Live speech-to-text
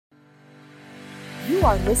You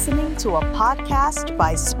are listening to a podcast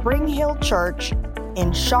by Spring Hill Church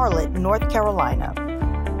in Charlotte, North Carolina.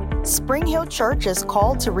 Spring Hill Church is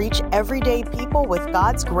called to reach everyday people with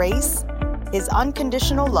God's grace, His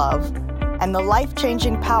unconditional love, and the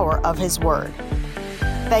life-changing power of His Word.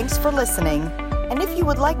 Thanks for listening, and if you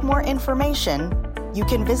would like more information, you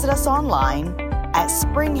can visit us online at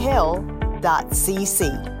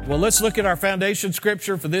springhill.cc. Well, let's look at our foundation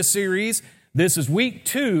scripture for this series. This is week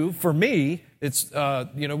 2 for me. It's,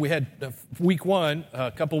 we had week 1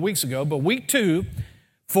 a couple of weeks ago, but week 2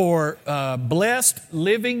 for blessed,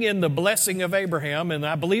 living in the blessing of Abraham. And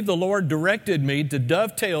I believe the Lord directed me to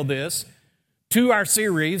dovetail this to our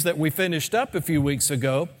series that we finished up a few weeks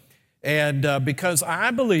ago. And because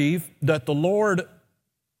I believe that the Lord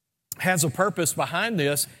has a purpose behind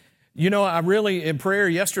this. You know, I really, in prayer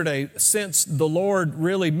yesterday, sensed the Lord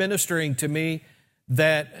really ministering to me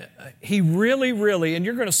that He really, and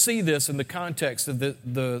you're going to see this in the context of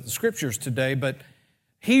the scriptures today, but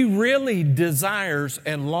He really desires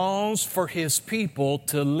and longs for His people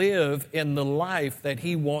to live in the life that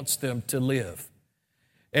He wants them to live.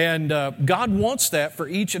 And God wants that for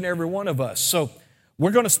each and every one of us. So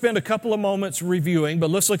we're going to spend a couple of moments reviewing, but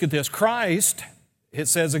let's look at this. Christ, it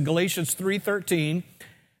says in Galatians 3:13,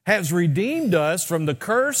 has redeemed us from the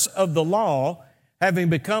curse of the law, having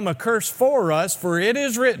become a curse for us, for it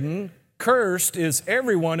is written, cursed is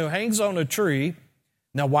everyone who hangs on a tree.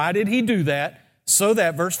 Now, why did He do that? So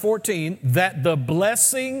that, verse 14, that the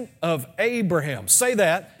blessing of Abraham, say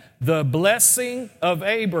that, the blessing of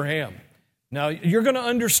Abraham. Now, you're going to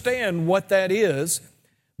understand what that is,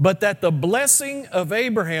 but that the blessing of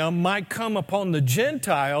Abraham might come upon the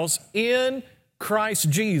Gentiles in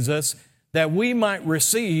Christ Jesus, that we might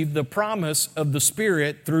receive the promise of the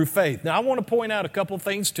Spirit through faith. Now, I want to point out a couple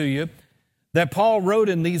things to you that Paul wrote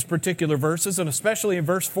in these particular verses, and especially in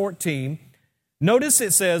verse 14. Notice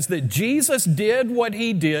it says that Jesus did what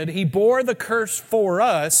He did. He bore the curse for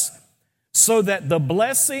us so that the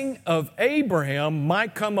blessing of Abraham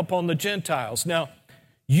might come upon the Gentiles. Now,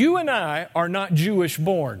 you and I are not Jewish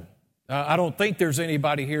born. I don't think there's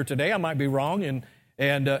anybody here today. I might be wrong, and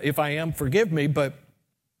if I am, forgive me, but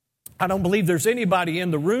I don't believe there's anybody in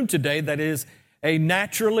the room today that is a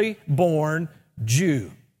naturally born Jew.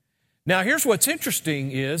 Now, here's what's interesting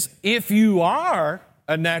is if you are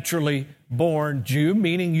a naturally born Jew,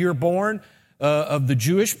 meaning you're born of the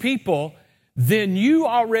Jewish people, then you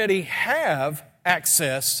already have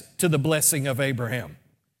access to the blessing of Abraham,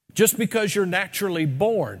 just because you're naturally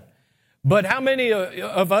born. But how many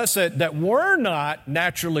of us that were not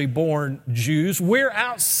naturally born Jews, we're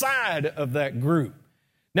outside of that group?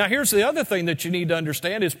 Now, here's the other thing that you need to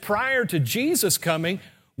understand is prior to Jesus coming,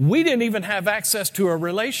 we didn't even have access to a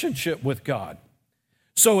relationship with God.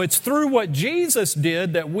 So it's through what Jesus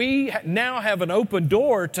did that we now have an open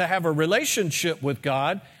door to have a relationship with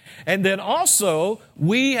God. And then also,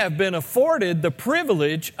 we have been afforded the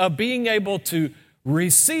privilege of being able to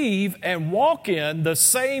receive and walk in the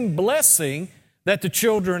same blessing that the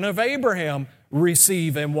children of Abraham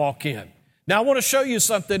receive and walk in. Now, I want to show you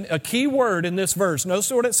something, a key word in this verse.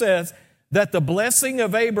 Notice what it says, that the blessing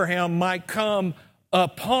of Abraham might come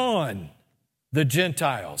upon the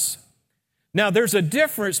Gentiles. Now, there's a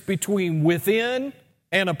difference between within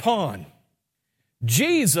and upon.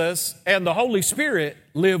 Jesus and the Holy Spirit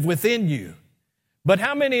live within you. But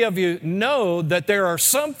how many of you know that there are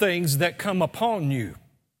some things that come upon you?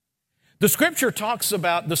 The Scripture talks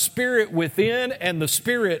about the Spirit within and the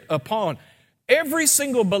Spirit upon. Every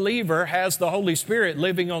single believer has the Holy Spirit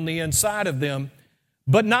living on the inside of them,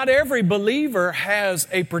 but not every believer has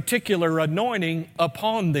a particular anointing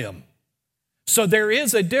upon them. So there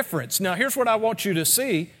is a difference. Now, here's what I want you to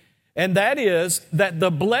see, and that is that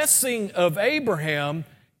the blessing of Abraham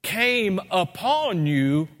came upon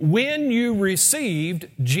you when you received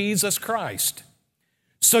Jesus Christ.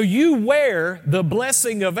 So you wear the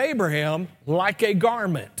blessing of Abraham like a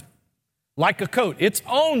garment, like a coat. It's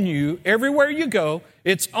on you everywhere you go.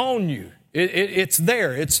 It's on you. It's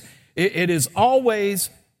there. It is always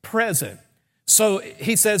present. So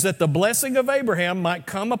he says that the blessing of Abraham might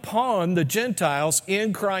come upon the Gentiles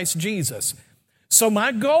in Christ Jesus. So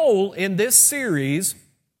my goal in this series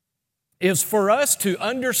is for us to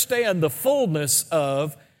understand the fullness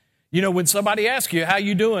of, when somebody asks you, how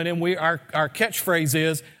you doing? And our catchphrase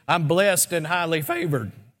is, I'm blessed and highly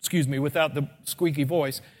favored. Excuse me, without the squeaky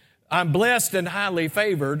voice. I'm blessed and highly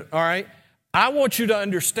favored, all right? I want you to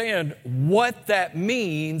understand what that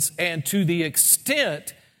means and to the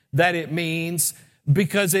extent that it means,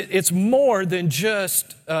 because it's more than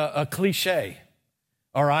just a cliche,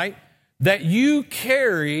 all right? That you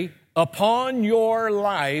carry upon your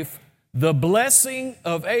life the blessing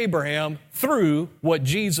of Abraham through what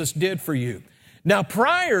Jesus did for you. Now,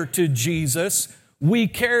 prior to Jesus, we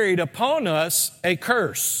carried upon us a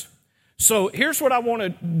curse. So here's what I want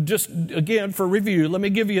to just, again, for review, let me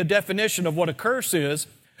give you a definition of what a curse is.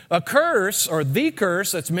 A curse, or the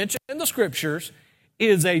curse that's mentioned in the Scriptures,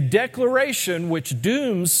 is a declaration which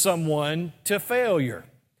dooms someone to failure.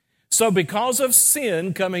 So because of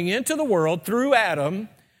sin coming into the world through Adam,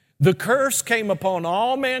 the curse came upon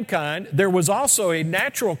all mankind. There was also a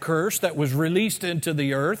natural curse that was released into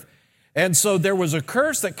the earth. And so there was a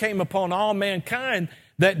curse that came upon all mankind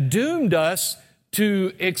that doomed us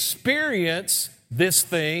to experience this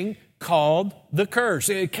thing called the curse.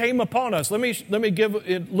 It came upon us. Let me give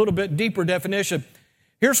a little bit deeper definition.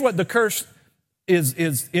 Here's what the curse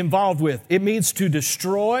is involved with. It means to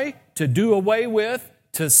destroy, to do away with,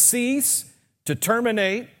 to cease, to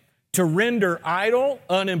terminate, to render idle,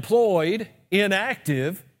 unemployed,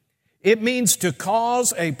 inactive. It means to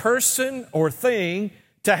cause a person or thing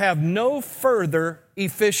to have no further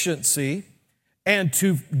efficiency and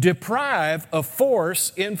to deprive of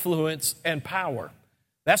force, influence, and power.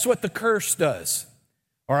 That's what the curse does.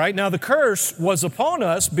 All right, now the curse was upon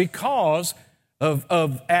us because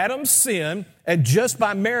of Adam's sin and just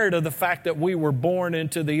by merit of the fact that we were born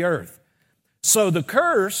into the earth. So the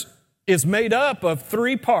curse is made up of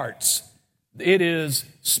three parts. It is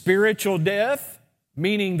spiritual death,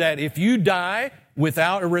 meaning that if you die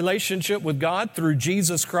without a relationship with God through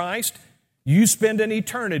Jesus Christ, you spend an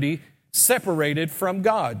eternity separated from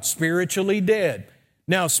God, spiritually dead.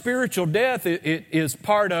 Now, spiritual death it is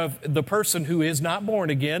part of the person who is not born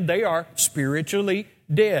again. They are spiritually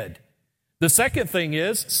dead. The second thing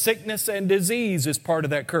is sickness and disease is part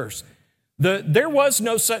of that curse. There was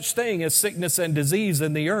no such thing as sickness and disease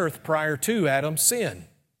in the earth prior to Adam's sin.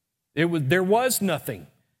 There was nothing.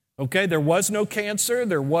 Okay, there was no cancer.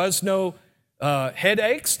 There was no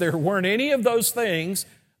headaches. There weren't any of those things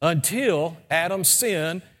until Adam's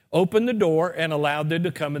sin opened the door and allowed them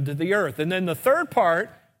to come into the earth. And then the third part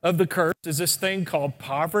of the curse is this thing called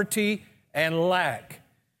poverty and lack.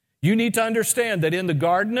 You need to understand that in the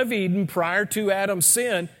Garden of Eden, prior to Adam's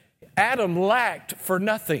sin, Adam lacked for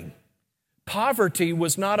nothing. Poverty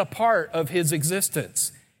was not a part of his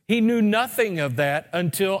existence. He knew nothing of that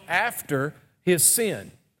until after his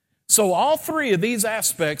sin. So all three of these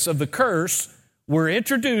aspects of the curse were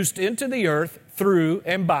introduced into the earth through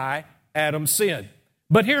and by Adam's sin.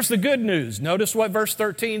 But here's the good news. Notice what verse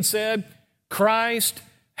 13 said. Christ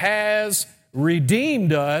has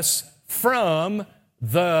redeemed us from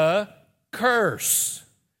the curse.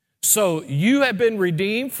 So you have been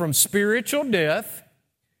redeemed from spiritual death.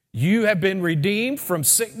 You have been redeemed from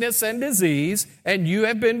sickness and disease, and you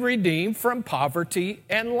have been redeemed from poverty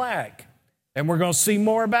and lack. And we're going to see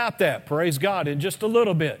more about that, praise God, in just a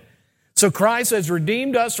little bit. So Christ has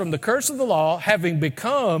redeemed us from the curse of the law, having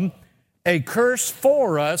become a curse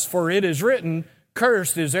for us, for it is written,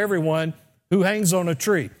 cursed is everyone who hangs on a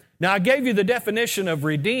tree. Now, I gave you the definition of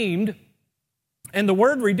redeemed, and the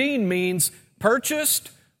word redeemed means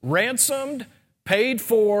purchased, ransomed, paid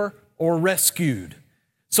for, or rescued.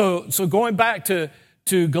 So going back to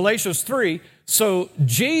Galatians 3, so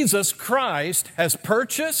Jesus Christ has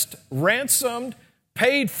purchased, ransomed,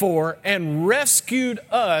 paid for, and rescued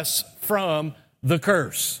us from the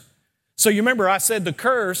curse. So you remember I said the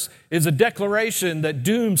curse is a declaration that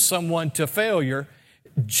dooms someone to failure.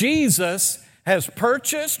 Jesus has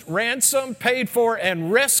purchased, ransomed, paid for,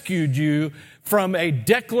 and rescued you from a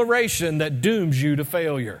declaration that dooms you to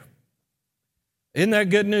failure. Isn't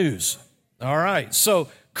that good news? All right, so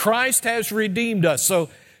Christ has redeemed us. So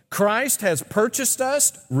Christ has purchased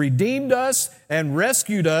us, redeemed us, and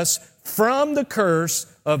rescued us from the curse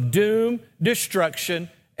of doom, destruction,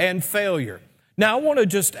 and failure. Now, I want to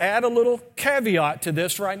just add a little caveat to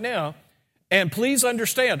this right now. And please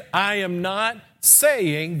understand, I am not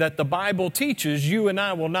saying that the Bible teaches you and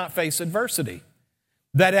I will not face adversity.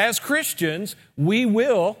 That as Christians, we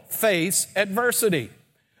will face adversity.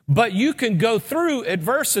 But you can go through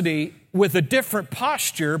adversity with a different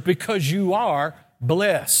posture because you are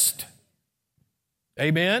blessed.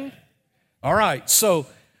 Amen? All right, so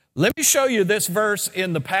let me show you this verse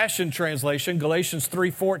in the Passion Translation, Galatians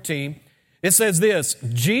 3:14. It says this,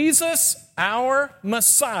 Jesus, our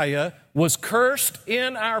Messiah, was cursed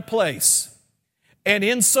in our place. And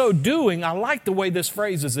in so doing, I like the way this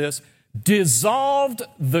phrases this, dissolved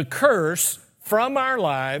the curse from our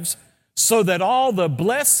lives so that all the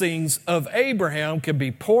blessings of Abraham can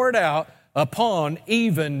be poured out upon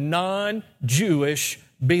even non-Jewish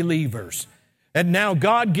believers. And now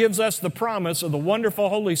God gives us the promise of the wonderful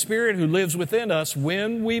Holy Spirit who lives within us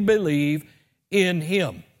when we believe in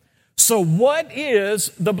Him. So what is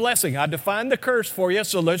the blessing? I defined the curse for you,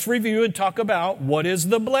 so let's review and talk about what is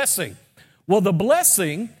the blessing. Well, the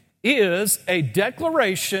blessing is a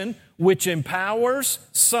declaration which empowers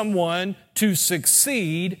someone to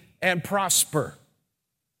succeed and prosper.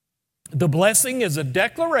 The blessing is a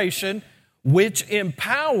declaration which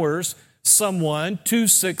empowers someone to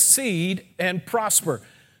succeed and prosper.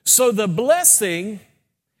 So the blessing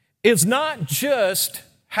is not just,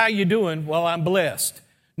 how you doing? Well, I'm blessed.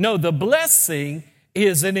 No, the blessing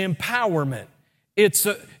is an empowerment.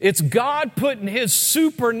 It's God putting His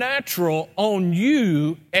supernatural on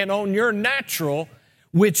you and on your natural,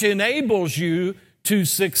 which enables you to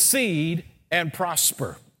succeed and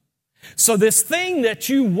prosper. So this thing that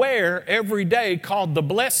you wear every day called the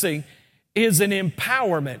blessing is an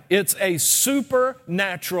empowerment. It's a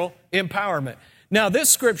supernatural empowerment. Now, this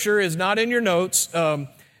scripture is not in your notes, but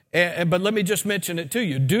let me just mention it to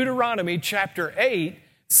you. Deuteronomy chapter 8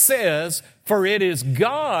 says, "For it is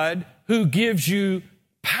God who gives you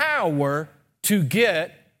power to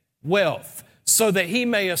get wealth, so that He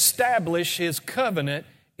may establish His covenant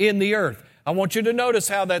in the earth." I want you to notice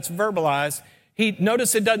how that's verbalized.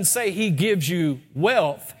 Notice it doesn't say He gives you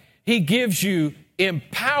wealth. He gives you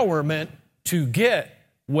empowerment to get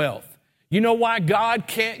wealth. You know why God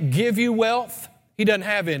can't give you wealth? He doesn't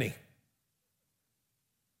have any.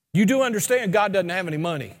 You do understand God doesn't have any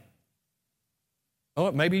money. Oh,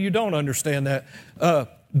 maybe you don't understand that.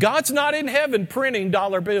 God's not in heaven printing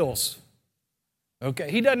dollar bills. Okay,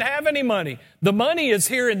 He doesn't have any money. The money is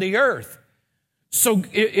here in the earth. So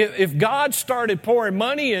if God started pouring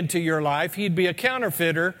money into your life, He'd be a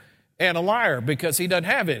counterfeiter and a liar because He doesn't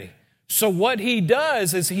have any. So what He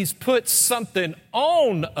does is He's put something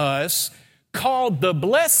on us called the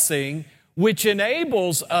blessing, which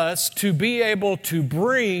enables us to be able to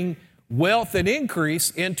bring wealth and increase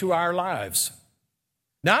into our lives.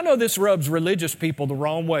 Now, I know this rubs religious people the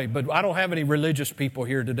wrong way, but I don't have any religious people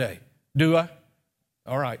here today. Do I?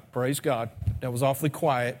 All right, praise God. That was awfully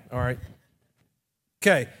quiet. All right.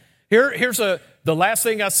 Okay, here's the last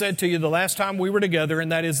thing I said to you the last time we were together,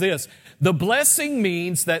 and that is this. The blessing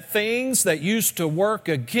means that things that used to work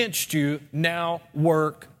against you now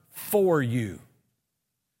work for you.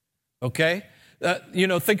 Okay?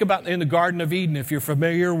 Think about in the Garden of Eden, if you're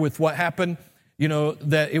familiar with what happened,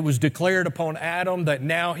 that it was declared upon Adam that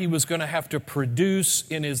now he was going to have to produce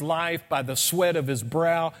in his life by the sweat of his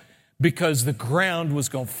brow because the ground was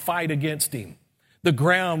going to fight against him. The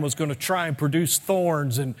ground was going to try and produce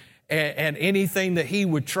thorns and anything that he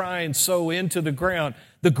would try and sow into the ground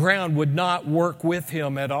would not work with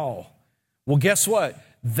him at all. Well, guess what?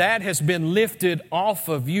 That has been lifted off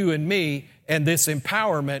of you and me, and this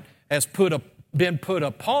empowerment has been put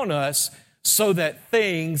upon us so that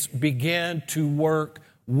things began to work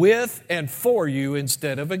with and for you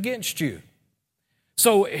instead of against you.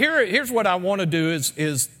 So here's what I want to do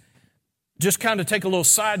is just kind of take a little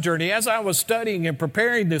side journey. As I was studying and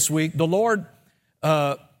preparing this week, the Lord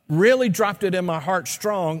really dropped it in my heart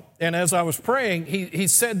strong. And as I was praying, He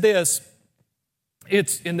said this,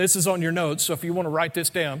 and this is on your notes, so if you want to write this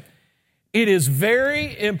down. It is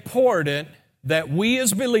very important that we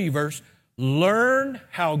as believers learn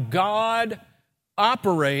how God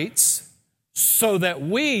operates so that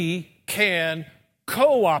we can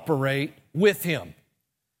cooperate with Him.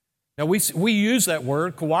 Now, we use that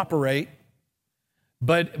word, cooperate,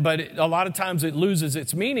 but a lot of times it loses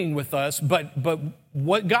its meaning with us. But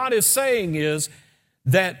what God is saying is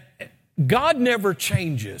that God never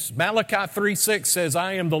changes. Malachi 3:6 says,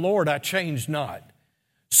 "I am the Lord, I change not."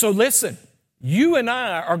 So listen, you and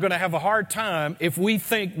I are going to have a hard time if we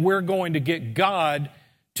think we're going to get God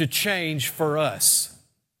to change for us.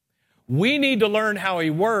 We need to learn how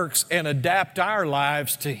He works and adapt our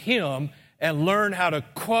lives to Him and learn how to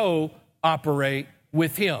cooperate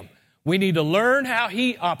with Him. We need to learn how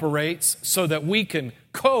He operates so that we can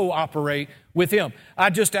cooperate with Him.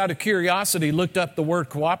 I just out of curiosity looked up the word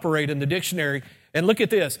cooperate in the dictionary, and look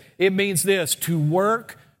at this. It means this: to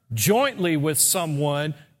work jointly with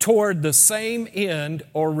someone toward the same end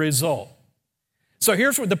or result. So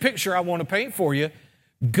here's what the picture I want to paint for you.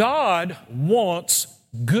 God wants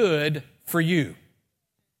good for you.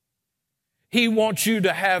 He wants you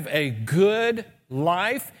to have a good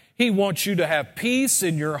life. He wants you to have peace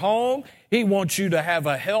in your home. He wants you to have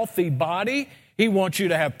a healthy body. He wants you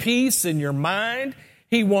to have peace in your mind.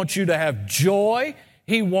 He wants you to have joy.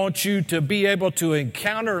 He wants you to be able to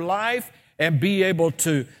encounter life and be able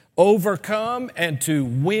to overcome and to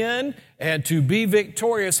win and to be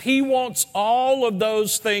victorious. He wants all of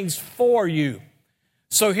those things for you.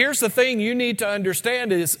 So here's the thing you need to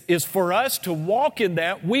understand is for us to walk in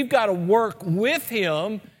that, we've got to work with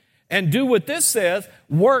Him and do what this says,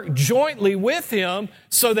 work jointly with Him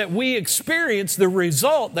so that we experience the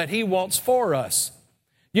result that He wants for us.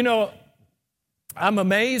 You know, I'm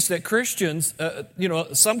amazed at Christians,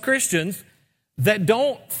 some Christians that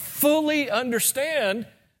don't fully understand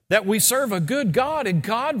that we serve a good God and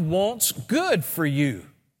God wants good for you.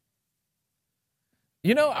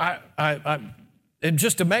 You know, I'm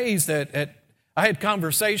just amazed at I had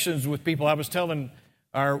conversations with people. I was telling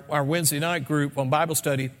our Wednesday night group on Bible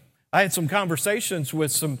study, I had some conversations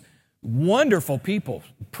with some wonderful people,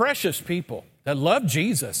 precious people that love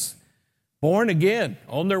Jesus, born again,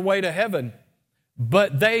 on their way to heaven,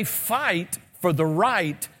 but they fight for the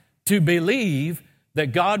right to believe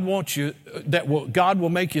that God wants you, God will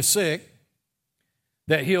make you sick,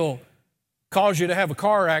 that He'll cause you to have a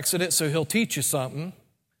car accident so He'll teach you something,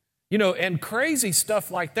 and crazy stuff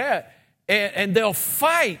like that. And they'll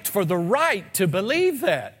fight for the right to believe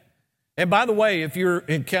that. And by the way, if you're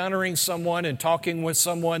encountering someone and talking with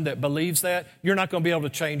someone that believes that, you're not going to be able to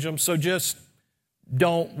change them. So just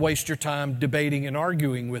don't waste your time debating and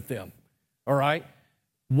arguing with them. All right?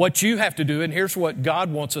 What you have to do, and here's what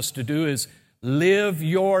God wants us to do, is live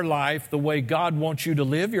your life the way God wants you to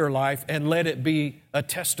live your life and let it be a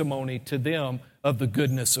testimony to them of the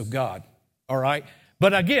goodness of God. All right?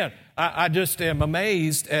 But again, I just am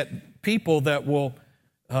amazed at people that will,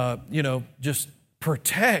 just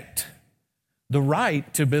protect the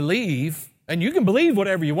right to believe, and you can believe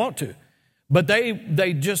whatever you want to, but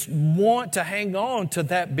they just want to hang on to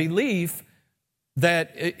that belief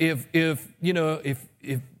that if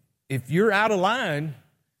you're out of line,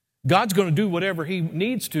 God's going to do whatever He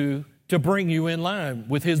needs to bring you in line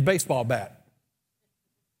with His baseball bat.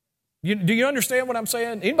 Do you understand what I'm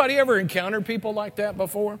saying? Anybody ever encountered people like that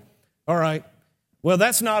before? All right. Well,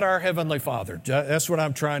 that's not our Heavenly Father. That's what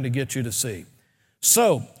I'm trying to get you to see.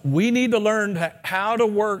 So we need to learn how to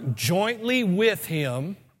work jointly with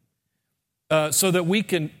Him so that we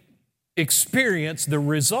can experience the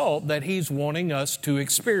result that He's wanting us to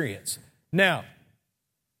experience. Now,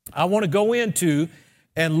 I want to go into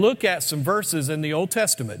and look at some verses in the Old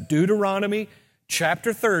Testament, Deuteronomy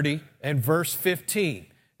chapter 30 and verse 15.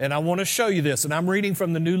 And I want to show you this, and I'm reading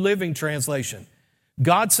from the New Living Translation.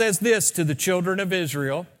 God says this to the children of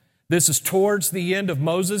Israel. This is towards the end of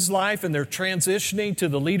Moses' life, and they're transitioning to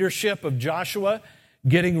the leadership of Joshua,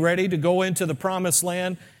 getting ready to go into the promised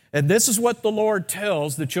land. And this is what the Lord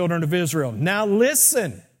tells the children of Israel. Now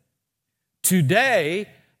listen, today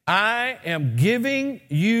I am giving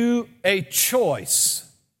you a choice.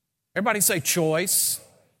 Everybody say choice.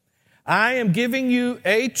 I am giving you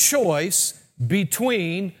a choice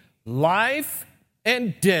between life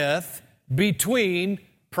and death, between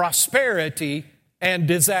prosperity and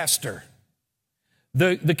disaster.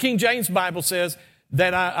 The King James Bible says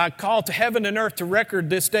that I call to heaven and earth to record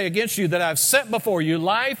this day against you that I've set before you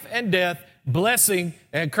life and death, blessing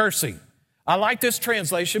and cursing. I like this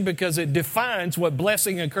translation because it defines what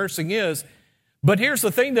blessing and cursing is. But here's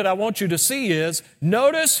the thing that I want you to see is,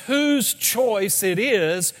 notice whose choice it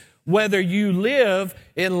is whether you live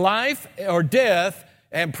in life or death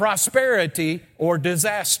and prosperity or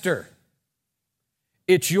disaster.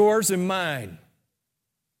 It's yours and mine.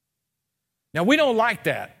 Now, we don't like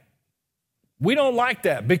that. We don't like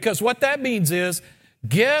that because what that means is,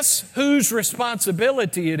 guess whose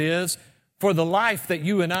responsibility it is for the life that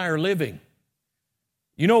you and I are living?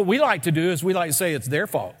 You know what we like to do is we like to say it's their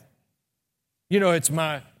fault. It's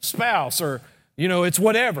my spouse or, it's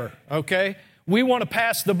whatever, okay? We want to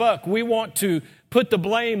pass the buck. We want to put the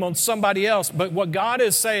blame on somebody else. But what God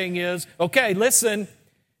is saying is, okay, listen,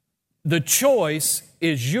 the choice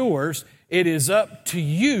is yours. It is up to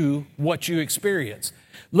you what you experience.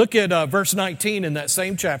 Look at verse 19 in that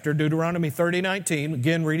same chapter, Deuteronomy 30:19,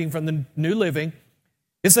 again reading from the New Living.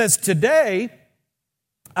 It says, today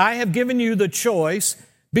I have given you the choice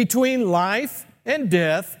between life and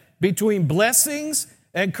death, between blessings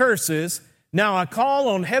and curses. Now I call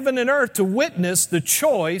on heaven and earth to witness the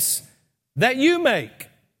choice that you make.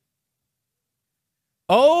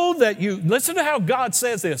 Oh, that you, listen to how God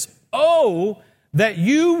says this. Oh, that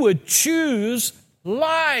you would choose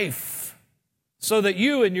life so that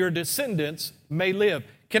you and your descendants may live.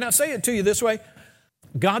 Can I say it to you this way?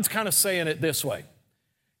 God's kind of saying it this way.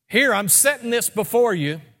 Here, I'm setting this before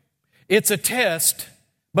you. It's a test,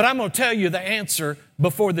 but I'm going to tell you the answer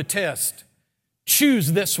before the test.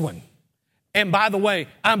 Choose this one. And by the way,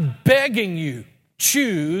 I'm begging you,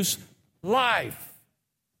 choose life,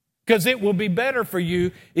 because it will be better for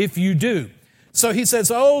you if you do. So he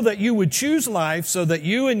says, oh, that you would choose life so that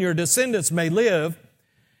you and your descendants may live.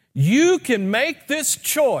 You can make this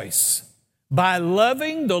choice by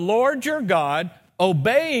loving the Lord your God,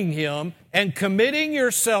 obeying Him, and committing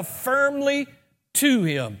yourself firmly to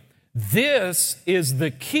Him. This is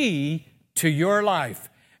the key to your life.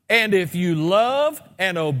 And if you love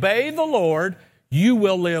and obey the Lord, you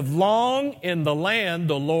will live long in the land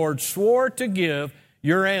the Lord swore to give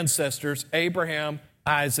your ancestors, Abraham,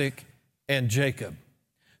 Isaac, and Jacob.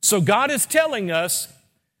 So God is telling us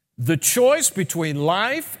the choice between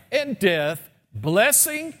life and death,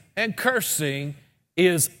 blessing and cursing,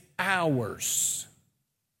 is ours.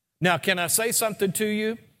 Now, can I say something to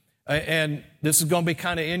you? And this is going to be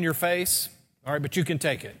kind of in your face, all right, but you can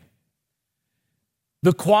take it.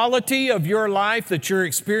 The quality of your life that you're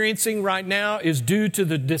experiencing right now is due to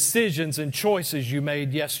the decisions and choices you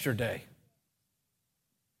made yesterday.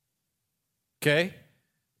 Okay?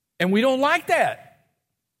 And we don't like that.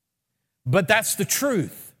 But that's the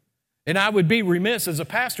truth. And I would be remiss as a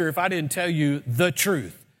pastor if I didn't tell you the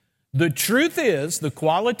truth. The truth is the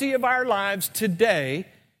quality of our lives today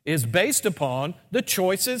is based upon the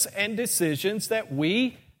choices and decisions that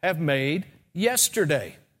we have made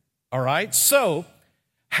yesterday. All right? So,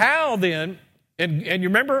 how then, and you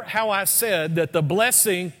remember how I said that the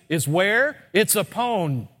blessing is where? It's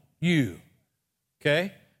upon you.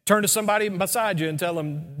 Okay? Turn to somebody beside you and tell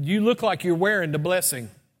them, you look like you're wearing the blessing.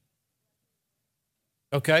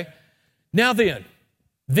 Okay? Now then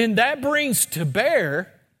that brings to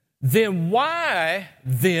bear, then why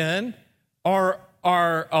then are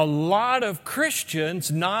a lot of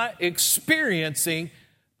Christians not experiencing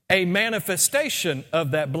a manifestation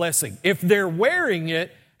of that blessing? If they're wearing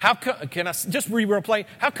it, how come, can I just replay?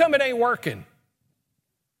 How come it ain't working?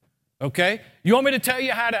 Okay? You want me to tell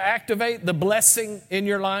you how to activate the blessing in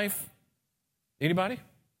your life? Anybody?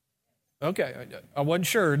 Okay. I wasn't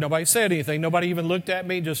sure. Nobody said anything. Nobody even looked at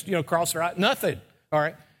me, just, crossed their eyes. Nothing. All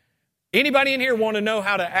right. Anybody in here want to know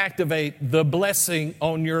how to activate the blessing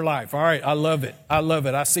on your life? All right. I love it. I love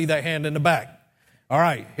it. I see that hand in the back. All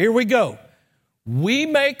right. Here we go. We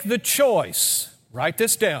make the choice, write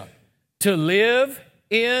this down, to live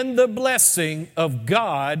in the blessing of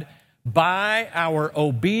God by our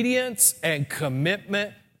obedience and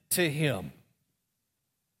commitment to Him.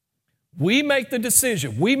 We make the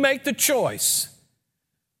decision, we make the choice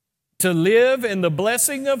to live in the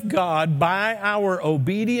blessing of God by our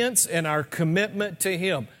obedience and our commitment to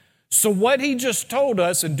Him. So what He just told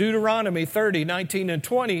us in Deuteronomy 30, 19 and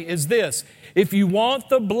 20 is this: if you want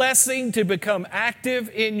the blessing to become active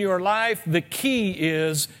in your life, the key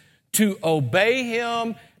is to obey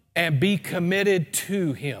Him and be committed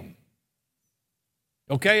to Him.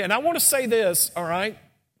 Okay, and I want to say this, all right?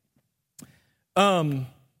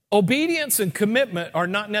 Obedience and commitment are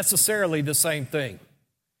not necessarily the same thing.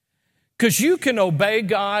 Because you can obey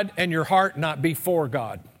God and your heart not be for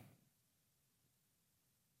God.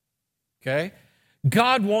 Okay?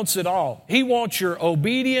 God wants it all. He wants your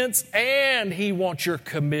obedience and He wants your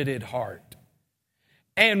committed heart.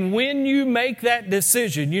 And when you make that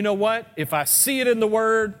decision, you know what? If I see it in the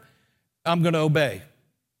Word, I'm going to obey.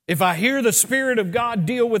 If I hear the Spirit of God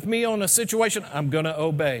deal with me on a situation, I'm going to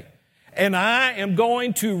obey. And I am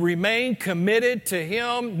going to remain committed to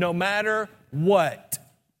Him no matter what.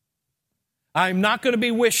 I'm not going to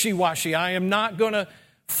be wishy-washy. I am not going to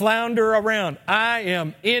flounder around. I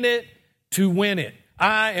am in it to win it.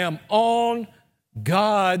 I am on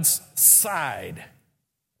God's side.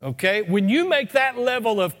 Okay? When you make that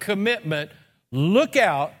level of commitment, look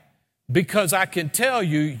out, because I can tell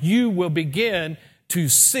you, you will begin to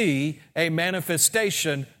see a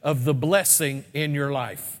manifestation of the blessing in your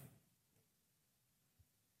life.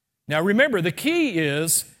 Now remember, the key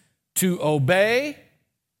is to obey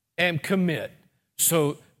and commit.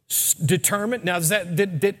 So determine. Now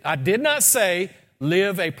I did not say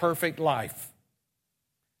live a perfect life.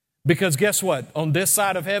 Because guess what? On this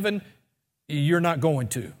side of heaven, you're not going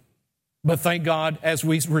to. But thank God, as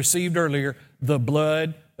we received earlier, the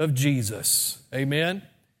blood of Jesus. Amen?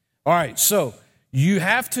 All right, so you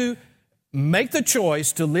have to make the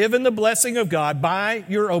choice to live in the blessing of God by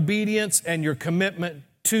your obedience and your commitment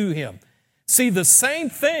to Him. See, the same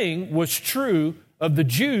thing was true of the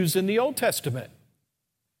Jews in the Old Testament.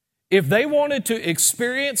 If they wanted to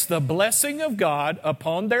experience the blessing of God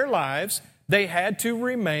upon their lives, they had to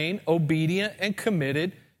remain obedient and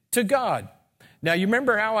committed to God. Now, you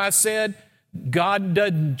remember how I said God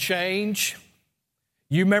doesn't change?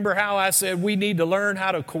 You remember how I said we need to learn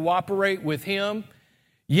how to cooperate with Him?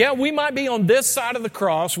 Yeah, we might be on this side of the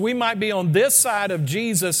cross. We might be on this side of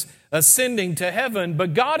Jesus ascending to heaven,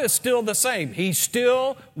 but God is still the same. He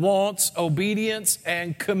still wants obedience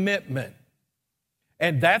and commitment.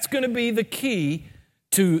 And that's going to be the key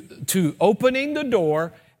to opening the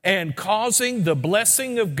door and causing the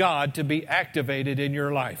blessing of God to be activated in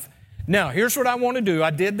your life. Now, here's what I want to do. I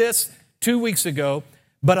did this 2 weeks ago,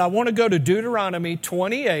 but I want to go to Deuteronomy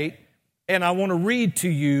 28, and I want to read to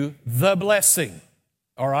you the blessing,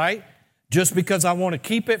 all right? Just because I want to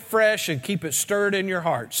keep it fresh and keep it stirred in your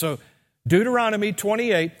heart. So Deuteronomy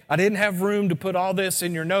 28, I didn't have room to put all this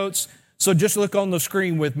in your notes, so just look on the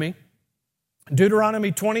screen with me.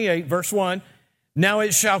 Deuteronomy 28, verse 1, now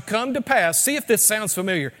it shall come to pass, see if this sounds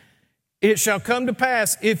familiar, it shall come to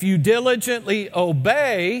pass if you diligently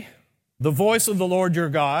obey the voice of the Lord your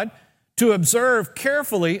God, to observe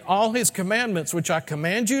carefully all his commandments which I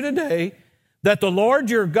command you today, that the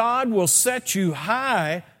Lord your God will set you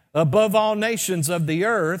high above all nations of the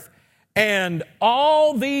earth, and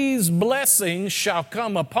all these blessings shall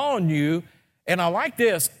come upon you, and I like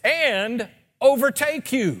this, and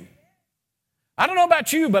overtake you. I don't know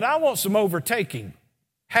about you, but I want some overtaking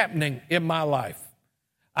happening in my life.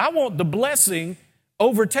 I want the blessing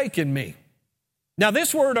overtaking me. Now,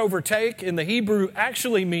 this word overtake in the Hebrew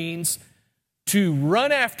actually means to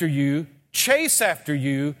run after you, chase after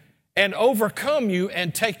you, and overcome you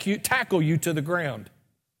and tackle you to the ground.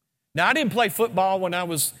 Now, I didn't play football when I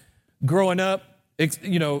was growing up.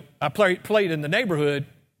 You know, I played in the neighborhood,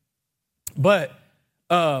 but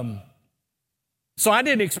so I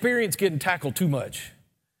didn't experience getting tackled too much.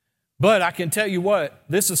 But I can tell you what,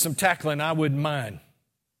 this is some tackling I wouldn't mind.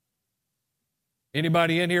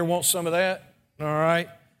 Anybody in here want some of that? All right.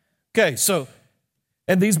 Okay, so,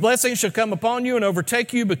 and these blessings shall come upon you and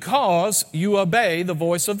overtake you because you obey the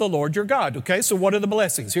voice of the Lord your God. Okay, so what are the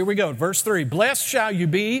blessings? Here we go. Verse 3, blessed shall you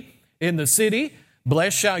be in the city,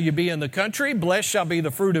 blessed shall you be in the country, blessed shall be the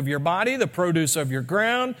fruit of your body, the produce of your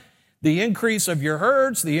ground, the increase of your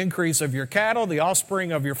herds, the increase of your cattle, the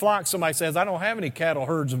offspring of your flocks. Somebody says, I don't have any cattle,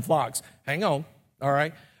 herds, and flocks. Hang on, all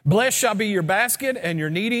right. Blessed shall be your basket and your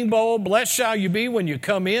kneading bowl. Blessed shall you be when you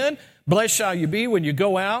come in. Blessed shall you be when you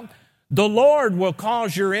go out. The Lord will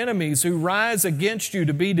cause your enemies who rise against you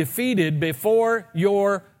to be defeated before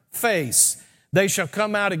your face. They shall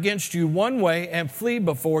come out against you one way and flee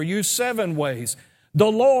before you 7 ways.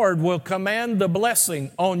 The Lord will command the blessing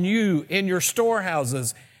on you in your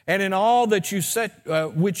storehouses and in all that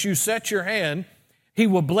which you set your hand. He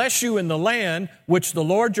will bless you in the land which the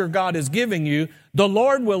Lord your God is giving you. The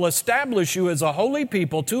Lord will establish you as a holy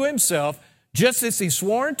people to himself, just as he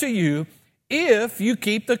swore to you, if you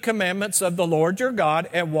keep the commandments of the Lord your God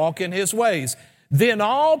and walk in his ways. Then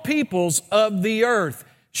all peoples of the earth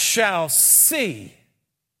shall see.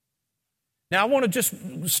 Now I want to just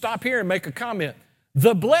stop here and make a comment.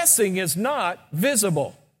 The blessing is not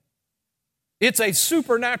visible. It's a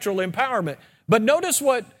supernatural empowerment. But notice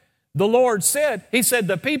what the Lord said. He said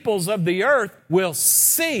the peoples of the earth will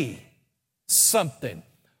see something.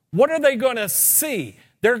 What are they going to see?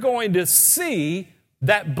 They're going to see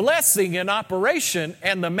that blessing in operation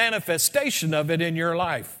and the manifestation of it in your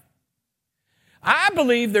life. I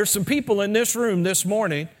believe there's some people in this room this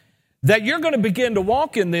morning that you're going to begin to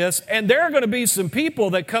walk in this, and there are going to be some people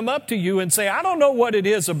that come up to you and say, I don't know what it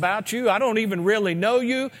is about you. I don't even really know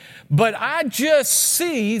you, but I just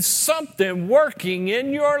see something working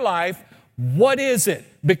in your life. What is it?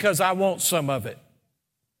 Because I want some of it.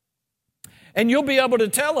 And you'll be able to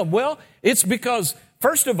tell them, well, it's because,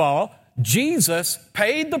 first of all, Jesus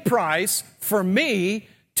paid the price for me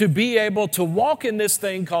to be able to walk in this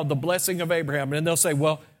thing called the blessing of Abraham. And they'll say,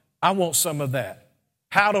 well, I want some of that.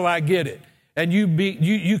 How do I get it? And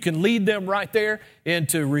you can lead them right there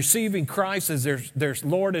into receiving Christ as their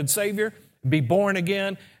Lord and Savior, be born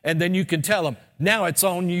again, and then you can tell them, now it's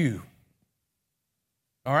on you.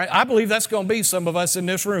 All right? I believe that's going to be some of us in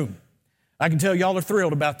this room. I can tell y'all are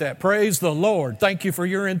thrilled about that. Praise the Lord. Thank you for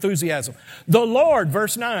your enthusiasm. The Lord,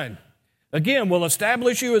 verse 9, again, will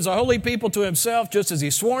establish you as a holy people to himself, just as he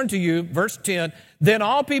sworn to you. Verse 10, then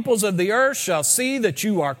all peoples of the earth shall see that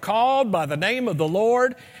you are called by the name of the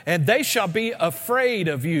Lord, and they shall be afraid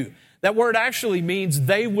of you. That word actually means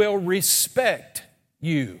they will respect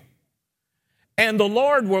you. And the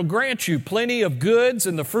Lord will grant you plenty of goods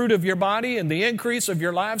in the fruit of your body, and the increase of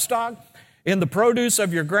your livestock, in the produce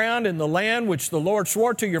of your ground, in the land which the Lord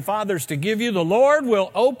swore to your fathers to give you. The Lord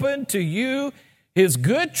will open to you his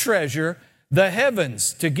good treasure, the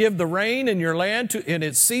heavens, to give the rain in your land in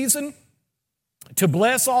its season, to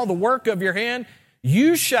bless all the work of your hand.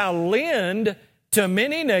 You shall lend to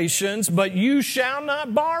many nations, but you shall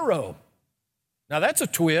not borrow. Now that's a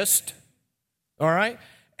twist, all right?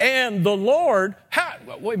 And the Lord,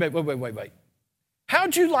 wait.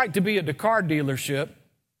 How'd you like to be at the car dealership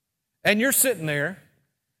and you're sitting there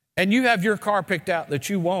and you have your car picked out that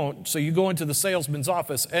you want, so you go into the salesman's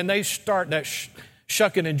office and they start that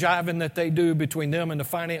shucking and jiving that they do between them and the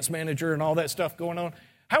finance manager and all that stuff going on?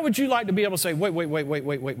 How would you like to be able to say,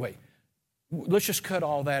 wait. Let's just cut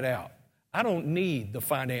all that out. I don't need the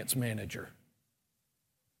finance manager.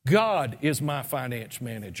 God is my finance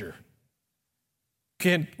manager.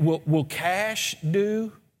 Will cash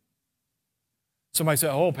do? Somebody say,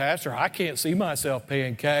 oh, Pastor, I can't see myself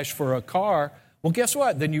paying cash for a car. Well, guess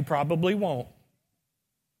what? Then you probably won't.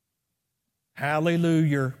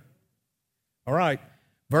 Hallelujah. All right.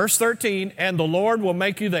 Verse 13, and the Lord will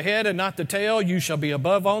make you the head and not the tail. You shall be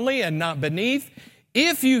above only and not beneath.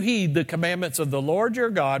 If you heed the commandments of the Lord your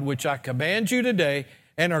God, which I command you today,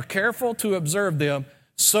 and are careful to observe them,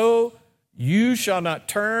 so you shall not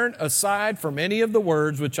turn aside from any of the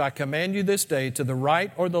words which I command you this day to the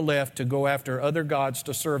right or the left to go after other gods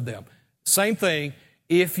to serve them. Same thing,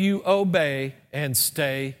 if you obey and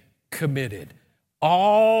stay committed.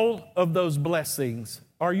 All of those blessings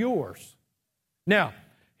are yours. Now,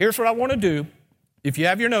 here's what I want to do. If you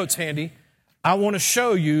have your notes handy, I want to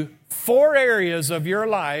show you 4 areas of your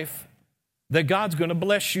life that God's going to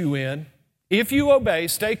bless you in if you obey,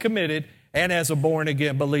 stay committed, and as a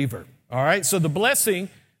born-again believer. All right, so the blessing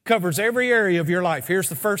covers every area of your life. Here's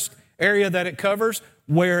the first area that it covers: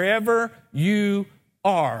 wherever you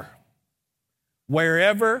are.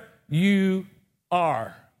 Wherever you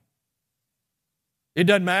are. It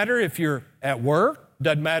doesn't matter if you're at work,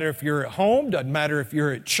 doesn't matter if you're at home, doesn't matter if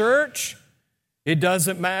you're at church. It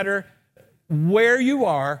doesn't matter where you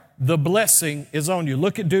are, the blessing is on you.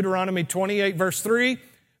 Look at Deuteronomy 28, verse 3.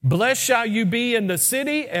 Blessed shall you be in the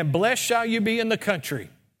city, and blessed shall you be in the country.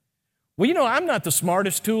 Well, you know, I'm not the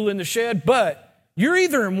smartest tool in the shed, but you're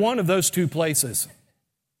either in one of those two places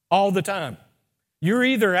all the time. You're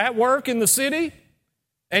either at work in the city,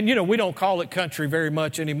 and, you know, we don't call it country very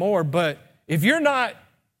much anymore, but if you're not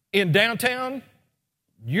in downtown,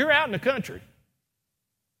 you're out in the country.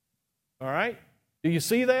 All right? Do you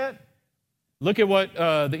see that? Look at what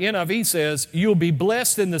the NIV says. You'll be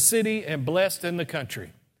blessed in the city and blessed in the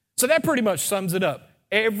country. So that pretty much sums it up.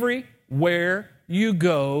 Everywhere you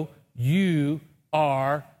go, you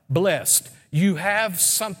are blessed. You have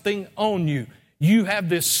something on you. You have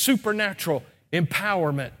this supernatural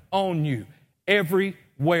empowerment on you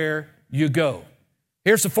everywhere you go.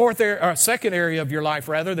 Here's the second area of your life,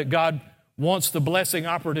 that God wants the blessing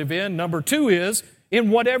operative in. Number 2 is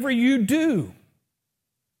in whatever you do.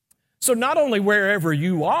 So not only wherever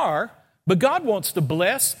you are, but God wants to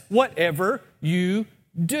bless whatever you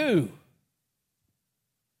do.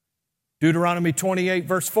 Deuteronomy 28,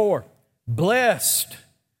 verse 4. Blessed,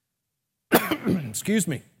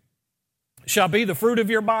 shall be the fruit of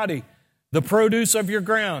your body, the produce of your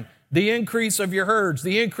ground, the increase of your herds,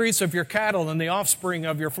 the increase of your cattle, and the offspring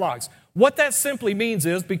of your flocks. What that simply means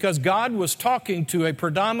is, because God was talking to a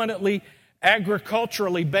predominantly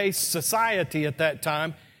agriculturally based society at that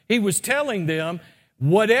time, He was telling them,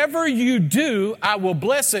 whatever you do, I will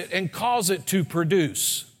bless it and cause it to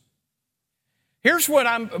produce. Here's what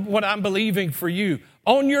I'm believing for you.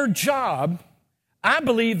 On your job, I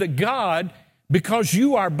believe that God, because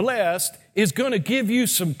you are blessed, is going to give you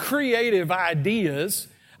some creative ideas.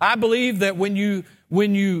 I believe that when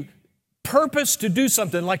you purpose to do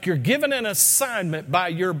something, like you're given an assignment by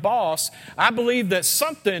your boss, I believe that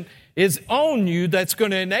something is on you that's going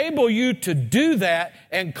to enable you to do that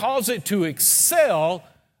and cause it to excel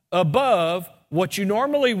above what you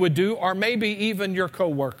normally would do, or maybe even your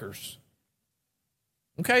coworkers.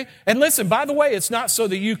 Okay? And listen, by the way, it's not so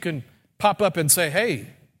that you can pop up and say, hey,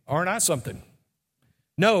 aren't I something?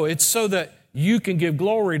 No, it's so that you can give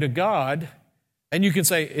glory to God, and you can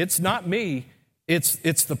say, it's not me,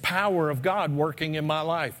 it's the power of God working in my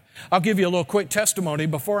life. I'll give you a little quick testimony.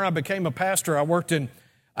 Before I became a pastor, I worked in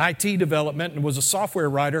IT development and was a software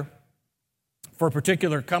writer for a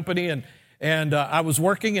particular company, and I was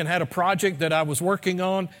working and had a project that I was working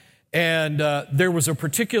on, and there was a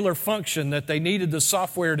particular function that they needed the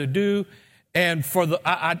software to do, and for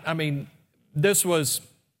this was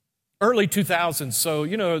early 2000s, so,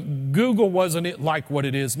 Google wasn't like what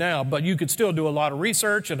it is now, but you could still do a lot of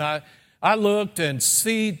research, and I looked and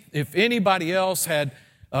see if anybody else had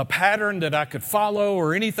a pattern that I could follow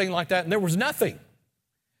or anything like that, and there was nothing.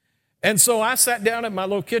 And so I sat down at my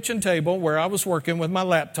little kitchen table where I was working with my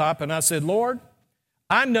laptop, and I said, Lord,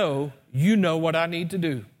 I know you know what I need to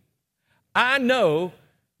do. I know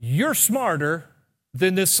you're smarter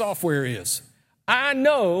than this software is. I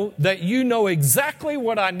know that you know exactly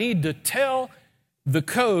what I need to tell the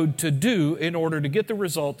code to do in order to get the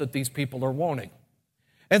result that these people are wanting.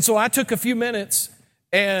 And so I took a few minutes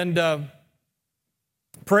and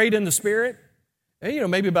prayed in the Spirit, and,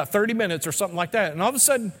 maybe about 30 minutes or something like that. And all of a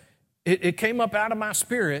sudden, it came up out of my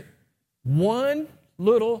spirit, one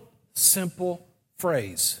little simple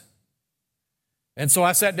phrase. And so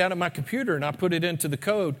I sat down at my computer and I put it into the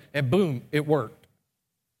code and boom, it worked.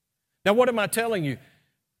 Now, what am I telling you?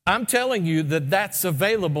 I'm telling you that that's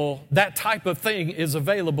available, that type of thing is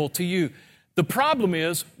available to you. The problem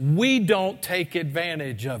is we don't take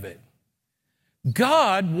advantage of it.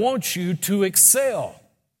 God wants you to excel.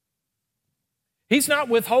 He's not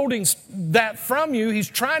withholding that from you. He's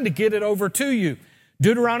trying to get it over to you.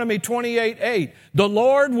 Deuteronomy 28:8, the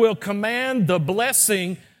Lord will command the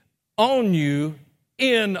blessing on you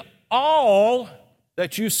in all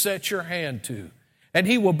that you set your hand to, and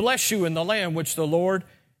He will bless you in the land which the Lord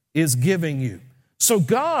is giving you. So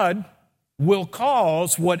God will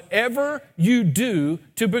cause whatever you do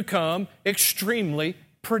to become extremely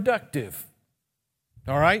productive.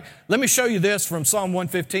 All right? Let me show you this from Psalm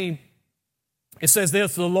 115. It says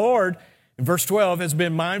this, the Lord, in verse 12, has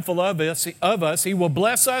been mindful of us. He will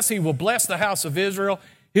bless us. He will bless the house of Israel.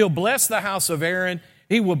 He'll bless the house of Aaron.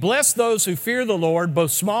 He will bless those who fear the Lord,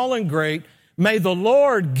 both small and great. May the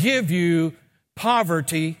Lord give you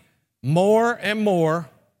poverty more and more.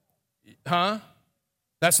 Huh?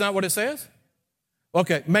 That's not what it says?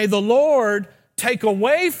 Okay. May the Lord take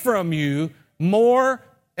away from you more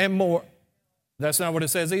and more. That's not what it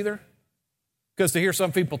says either? Because to hear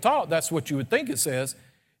some people talk, that's what you would think it says.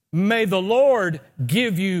 May the Lord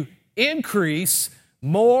give you increase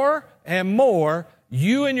more and more,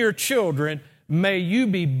 you and your children. May you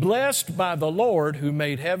be blessed by the Lord who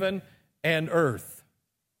made heaven and earth.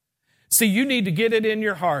 See, you need to get it in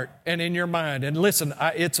your heart and in your mind. And listen,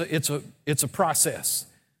 it's a process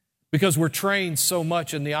because we're trained so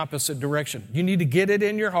much in the opposite direction. You need to get it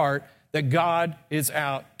in your heart that God is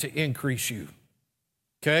out to increase you.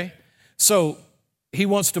 Okay? So He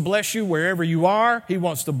wants to bless you wherever you are. He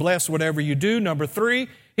wants to bless whatever you do. Number 3,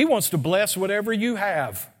 He wants to bless whatever you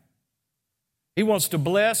have. He wants to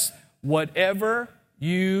bless whatever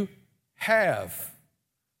you have.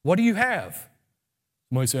 What do you have?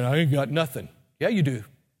 Somebody said, I ain't got nothing. Yeah, you do.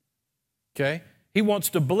 Okay? He wants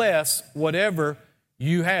to bless whatever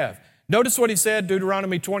you have. Notice what He said,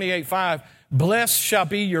 Deuteronomy 28:5. Blessed shall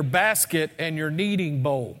be your basket and your kneading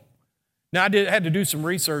bowl. Now, I had to do some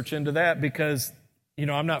research into that because,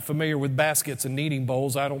 I'm not familiar with baskets and kneading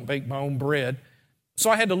bowls. I don't bake my own bread. So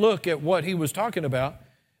I had to look at what he was talking about.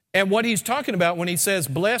 And what he's talking about when he says,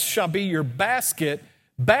 blessed shall be your basket,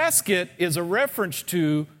 basket is a reference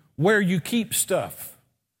to where you keep stuff.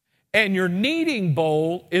 And your kneading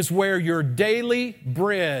bowl is where your daily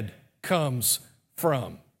bread comes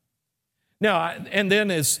from. Now, and then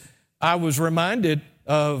as I was reminded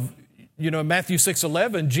of, Matthew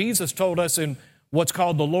 6:11, Jesus told us in what's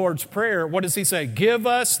called the Lord's Prayer, what does He say? Give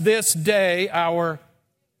us this day our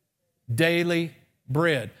daily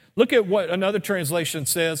bread. Look at what another translation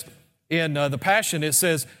says in the Passion. It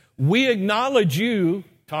says, we acknowledge you,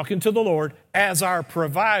 talking to the Lord, as our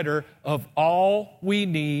provider of all we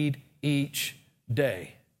need each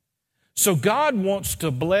day. So God wants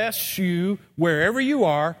to bless you wherever you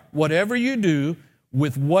are, whatever you do,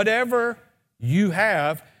 with whatever you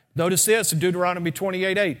have. Notice this in Deuteronomy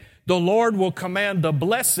 28:8. The Lord will command the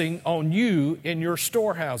blessing on you in your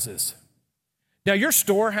storehouses. Now, your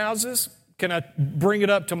storehouses, can I bring it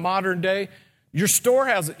up to modern day? Your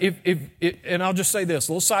storehouses, and I'll just say this,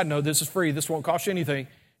 a little side note, this is free, this won't cost you anything.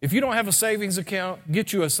 If you don't have a savings account,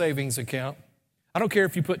 get you a savings account. I don't care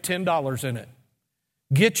if you put $10 in it.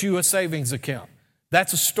 Get you a savings account.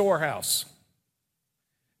 That's a storehouse.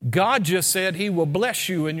 God just said He will bless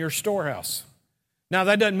you in your storehouse. Now,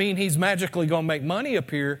 that doesn't mean He's magically going to make money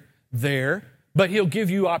appear there, but He'll give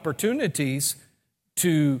you opportunities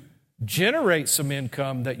to generate some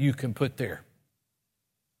income that you can put there.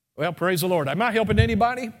 Well, praise the Lord. Am I helping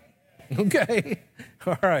anybody? Okay.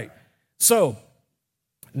 All right. So,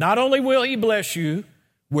 not only will He bless you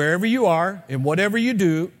wherever you are, and whatever you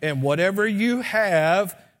do, and whatever you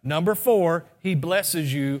have, number 4, He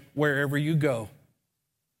blesses you wherever you go.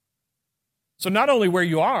 So not only where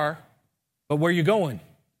you are, but where you're going.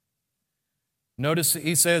 Notice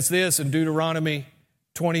He says this in Deuteronomy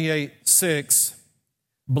 28:6.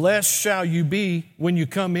 Blessed shall you be when you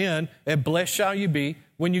come in, and blessed shall you be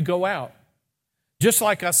when you go out. Just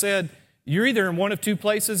like I said, you're either in one of two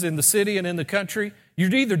places, in the city and in the country.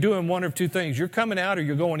 You're either doing one of two things. You're coming out or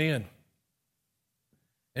you're going in.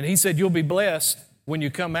 And He said you'll be blessed when you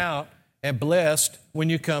come out and blessed when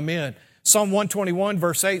you come in. Psalm 121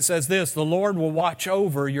 verse 8 says this, the Lord will watch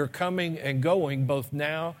over your coming and going both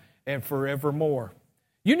now and forevermore.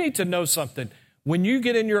 You need to know something. When you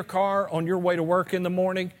get in your car on your way to work in the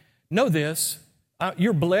morning, know this,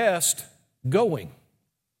 you're blessed going.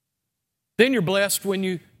 Then you're blessed when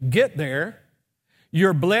you get there.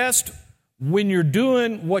 You're blessed when you're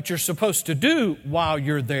doing what you're supposed to do while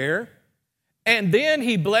you're there. And then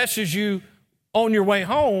he blesses you on your way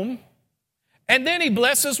home. And then he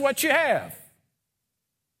blesses what you have.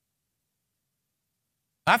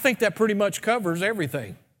 I think that pretty much covers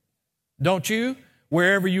everything. Don't you?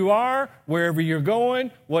 Wherever you are, wherever you're going,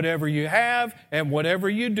 whatever you have, and whatever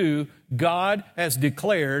you do, God has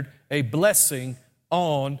declared a blessing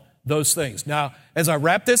on those things. Now, as I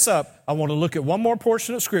wrap this up, I want to look at one more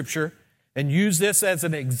portion of Scripture and use this as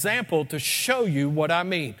an example to show you what I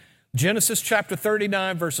mean. Genesis chapter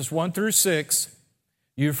 39, verses 1 through 6.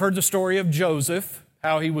 You've heard the story of Joseph,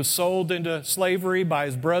 how he was sold into slavery by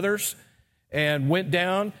his brothers and went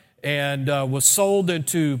down and was sold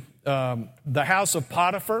into the house of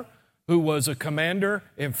Potiphar, who was a commander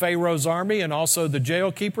in Pharaoh's army and also the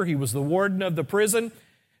jail keeper. He was the warden of the prison.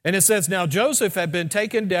 And it says, now Joseph had been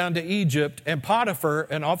taken down to Egypt, and Potiphar,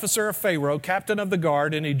 an officer of Pharaoh, captain of the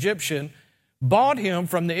guard, an Egyptian, bought him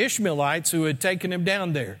from the Ishmaelites who had taken him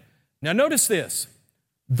down there. Now notice this.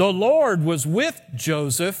 The Lord was with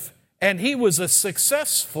Joseph, and he was a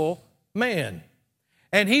successful man.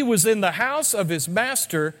 And he was in the house of his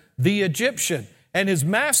master, the Egyptian. And his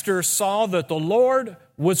master saw that the Lord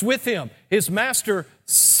was with him. His master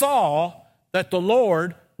saw that the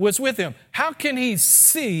Lord was with him. How can he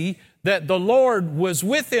see that the Lord was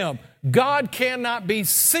with him? God cannot be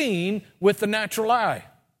seen with the natural eye.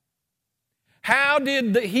 How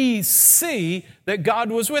did he see that God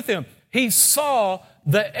was with him? He saw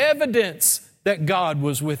the evidence that God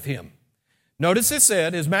was with him. Notice it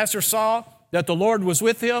said, his master saw that the Lord was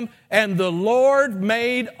with him, and the Lord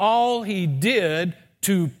made all he did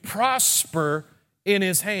to prosper in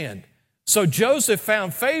his hand. So Joseph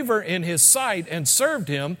found favor in his sight and served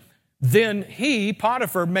him. Then he,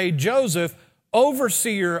 Potiphar, made Joseph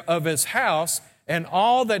overseer of his house and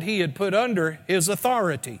all that he had put under his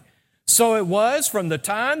authority. So it was from the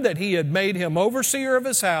time that he had made him overseer of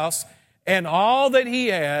his house and all that he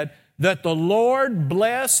had, that the Lord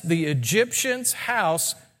blessed the Egyptian's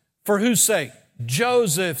house. For whose sake?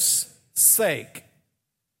 Joseph's sake.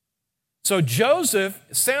 So Joseph,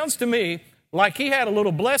 sounds to me like he had a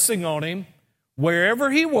little blessing on him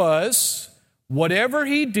wherever he was, whatever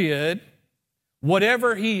he did,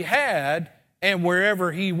 whatever he had, and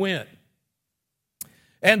wherever he went.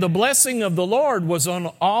 And the blessing of the Lord was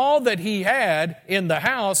on all that he had in the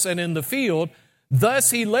house and in the field.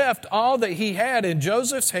 Thus he left all that he had in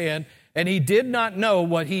Joseph's hand, and he did not know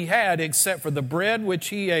what he had except for the bread which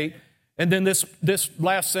he ate. And then this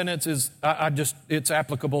last sentence is, it's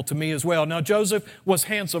applicable to me as well. Now, Joseph was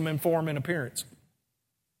handsome in form and appearance.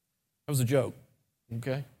 That was a joke,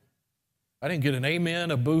 okay? I didn't get an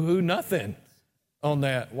amen, a boo-hoo, nothing on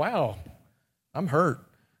that. Wow, I'm hurt.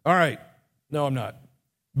 All right, no, I'm not.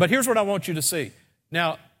 But here's what I want you to see.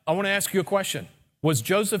 Now, I want to ask you a question. Was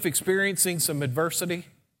Joseph experiencing some adversity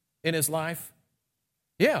in his life?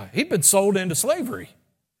 Yeah, he'd been sold into slavery.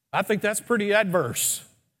 I think that's pretty adverse.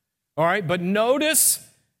 All right, but notice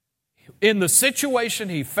in the situation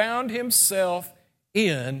he found himself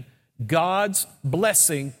in, God's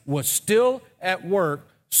blessing was still at work,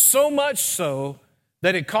 so much so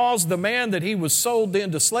that it caused the man that he was sold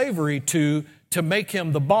into slavery to make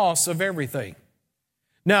him the boss of everything.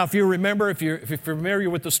 Now, if you remember, if you're familiar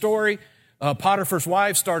with the story, Potiphar's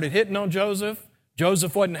wife started hitting on Joseph.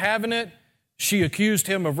 Joseph wasn't having it. She accused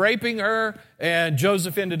him of raping her, and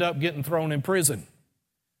Joseph ended up getting thrown in prison.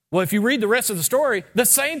 Well, if you read the rest of the story, the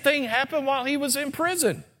same thing happened while he was in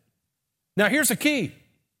prison. Now, here's the key.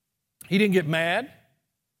 He didn't get mad.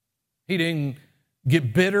 He didn't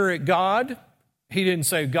get bitter at God. He didn't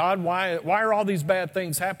say, God, why are all these bad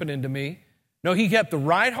things happening to me? No, he kept the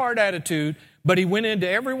right heart attitude, but he went into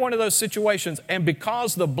every one of those situations, and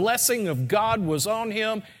because the blessing of God was on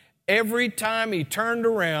him, every time he turned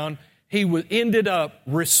around, he ended up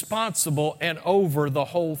responsible and over the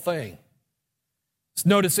whole thing.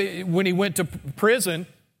 Notice when he went to prison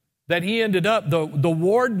that he ended up, the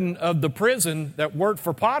warden of the prison that worked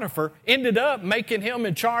for Potiphar, ended up making him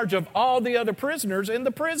in charge of all the other prisoners in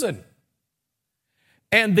the prison.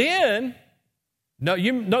 And then,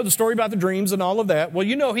 you know the story about the dreams and all of that. Well,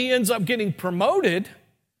 you know he ends up getting promoted,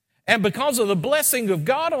 and because of the blessing of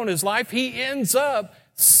God on his life, he ends up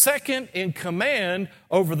second in command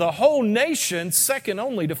over the whole nation, second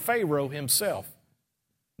only to Pharaoh himself.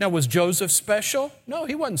 Now, was Joseph special? No,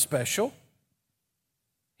 he wasn't special.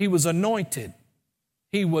 He was anointed.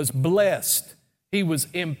 He was blessed. He was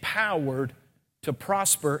empowered to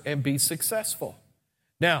prosper and be successful.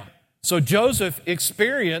 Now, so Joseph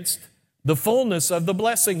experienced the fullness of the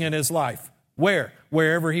blessing in his life. Where?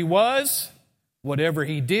 wherever he was, whatever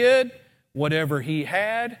he did, whatever he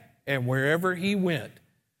had, and wherever he went.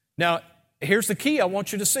 Now, here's the key I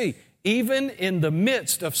want you to see. Even in the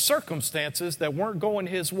midst of circumstances that weren't going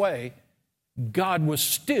his way, God was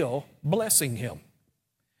still blessing him.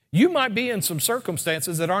 You might be in some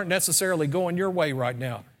circumstances that aren't necessarily going your way right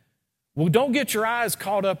now. Well, don't get your eyes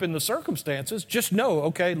caught up in the circumstances. Just know,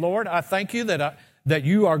 okay, Lord, I thank you that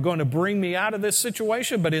you are going to bring me out of this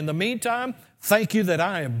situation. But in the meantime, thank you that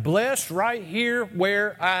I am blessed right here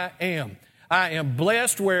where I am. I am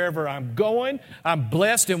blessed wherever I'm going. I'm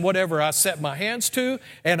blessed in whatever I set my hands to.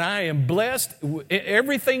 And I am blessed.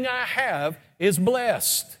 Everything I have is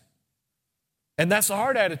blessed. And that's the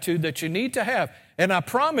heart attitude that you need to have. And I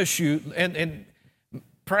promise you, and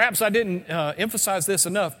perhaps I didn't emphasize this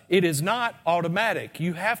enough, it is not automatic.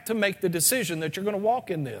 You have to make the decision that you're going to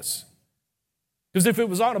walk in this. Because if it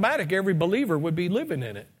was automatic, every believer would be living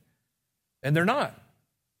in it. And they're not.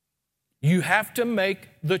 You have to make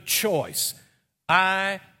the choice.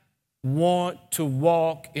 I want to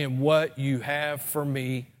walk in what you have for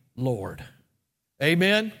me, Lord.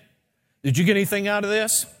 Amen? Did you get anything out of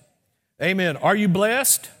this? Amen. Are you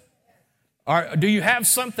blessed? Do you have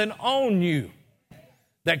something on you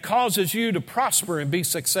that causes you to prosper and be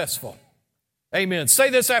successful? Amen.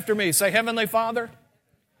 Say this after me. Say, Heavenly Father,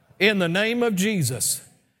 in the name of Jesus,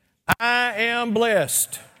 I am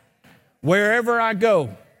blessed wherever I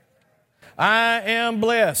go. I am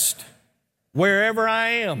blessed wherever I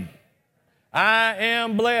am. I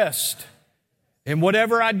am blessed in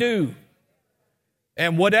whatever I do.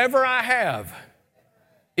 And whatever I have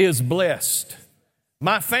is blessed.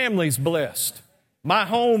 My family's blessed. My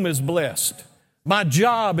home is blessed. My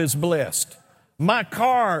job is blessed. My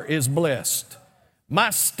car is blessed. My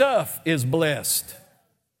stuff is blessed.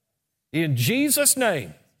 In Jesus'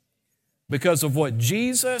 name, because of what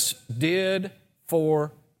Jesus did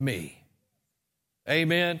for me.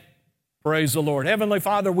 Amen. Praise the Lord. Heavenly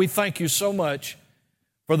Father, we thank you so much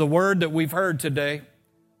for the word that we've heard today.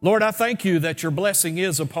 Lord, I thank you that your blessing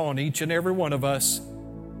is upon each and every one of us.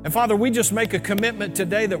 And Father, we just make a commitment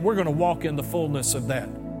today that we're going to walk in the fullness of that.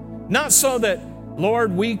 Not so that,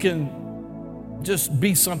 Lord, we can just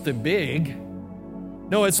be something big.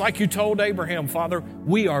 No, it's like you told Abraham, Father,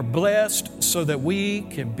 we are blessed so that we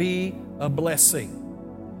can be a blessing.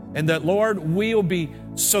 And that, Lord, we'll be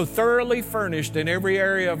so thoroughly furnished in every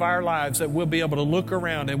area of our lives that we'll be able to look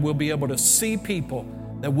around and we'll be able to see people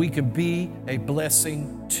that we can be a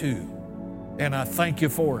blessing to. And I thank you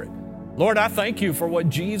for it. Lord, I thank you for what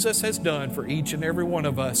Jesus has done for each and every one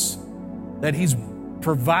of us, that He's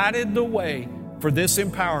provided the way for this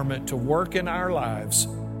empowerment to work in our lives.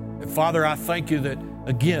 And Father, I thank you that,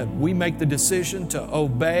 again, we make the decision to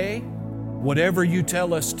obey whatever you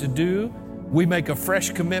tell us to do. We make a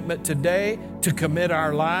fresh commitment today to commit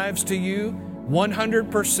our lives to you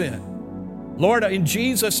 100%. Lord, in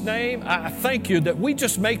Jesus' name, I thank you that we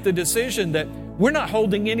just make the decision that we're not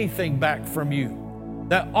holding anything back from you.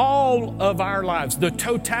 That all of our lives, the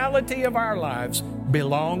totality of our lives,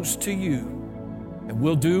 belongs to you. And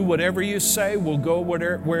we'll do whatever you say. We'll go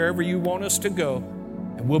wherever you want us to go.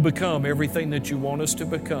 And we'll become everything that you want us to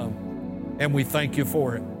become. And we thank you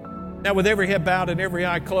for it. Now, with every head bowed and every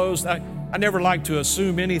eye closed, I never like to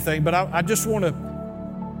assume anything, but I just want to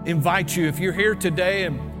invite you, if you're here today,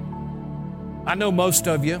 and I know most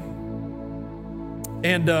of you,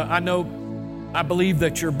 and I believe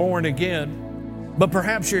that you're born again, but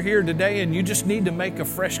perhaps you're here today and you just need to make a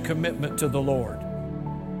fresh commitment to the Lord.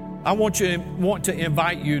 I want to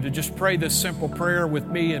invite you to just pray this simple prayer with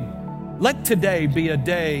me, and let today be a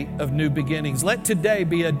day of new beginnings. Let today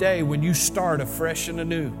be a day when you start afresh and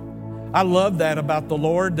anew. I love that about the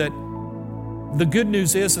Lord, that the good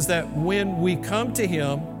news is that when we come to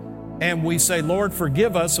Him and we say, Lord,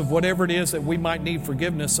 forgive us of whatever it is that we might need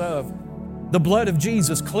forgiveness of, the blood of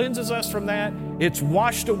Jesus cleanses us from that. It's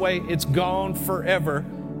washed away. It's gone forever.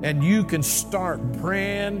 And you can start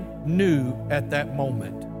brand new at that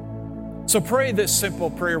moment. So pray this simple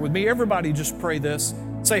prayer with me. Everybody just pray this.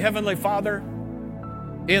 Say, Heavenly Father,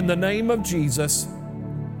 in the name of Jesus,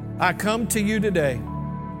 I come to you today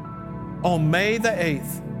on May the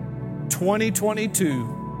 8th,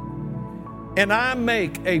 2022, and I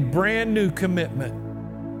make a brand new commitment.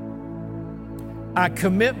 I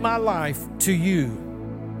commit my life to you.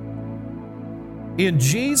 In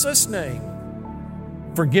Jesus' name,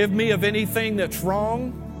 forgive me of anything that's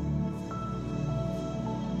wrong.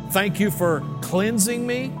 Thank you for cleansing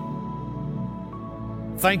me.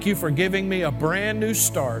 Thank you for giving me a brand new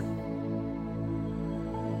start.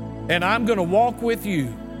 And I'm going to walk with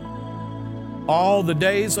you all the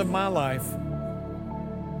days of my life.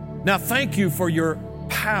 Now, thank you for your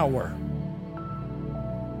power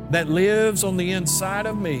that lives on the inside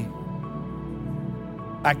of me.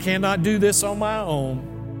 I cannot do this on my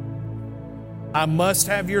own. I must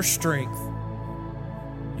have your strength,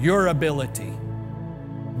 your ability,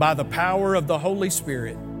 by the power of the Holy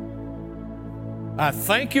Spirit. I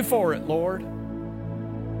thank you for it, Lord.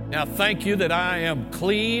 Now thank you that I am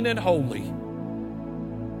clean and holy,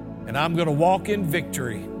 and I'm going to walk in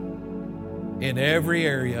victory in every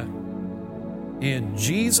area. In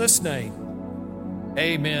Jesus' name,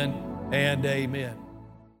 amen and amen.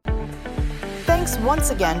 Thanks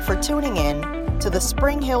once again for tuning in to the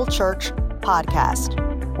Spring Hill Church podcast.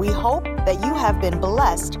 We hope that you have been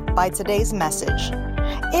blessed by today's message.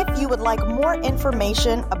 If you would like more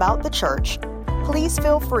information about the church, please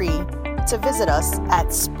feel free to visit us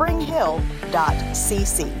at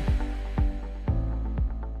springhill.cc.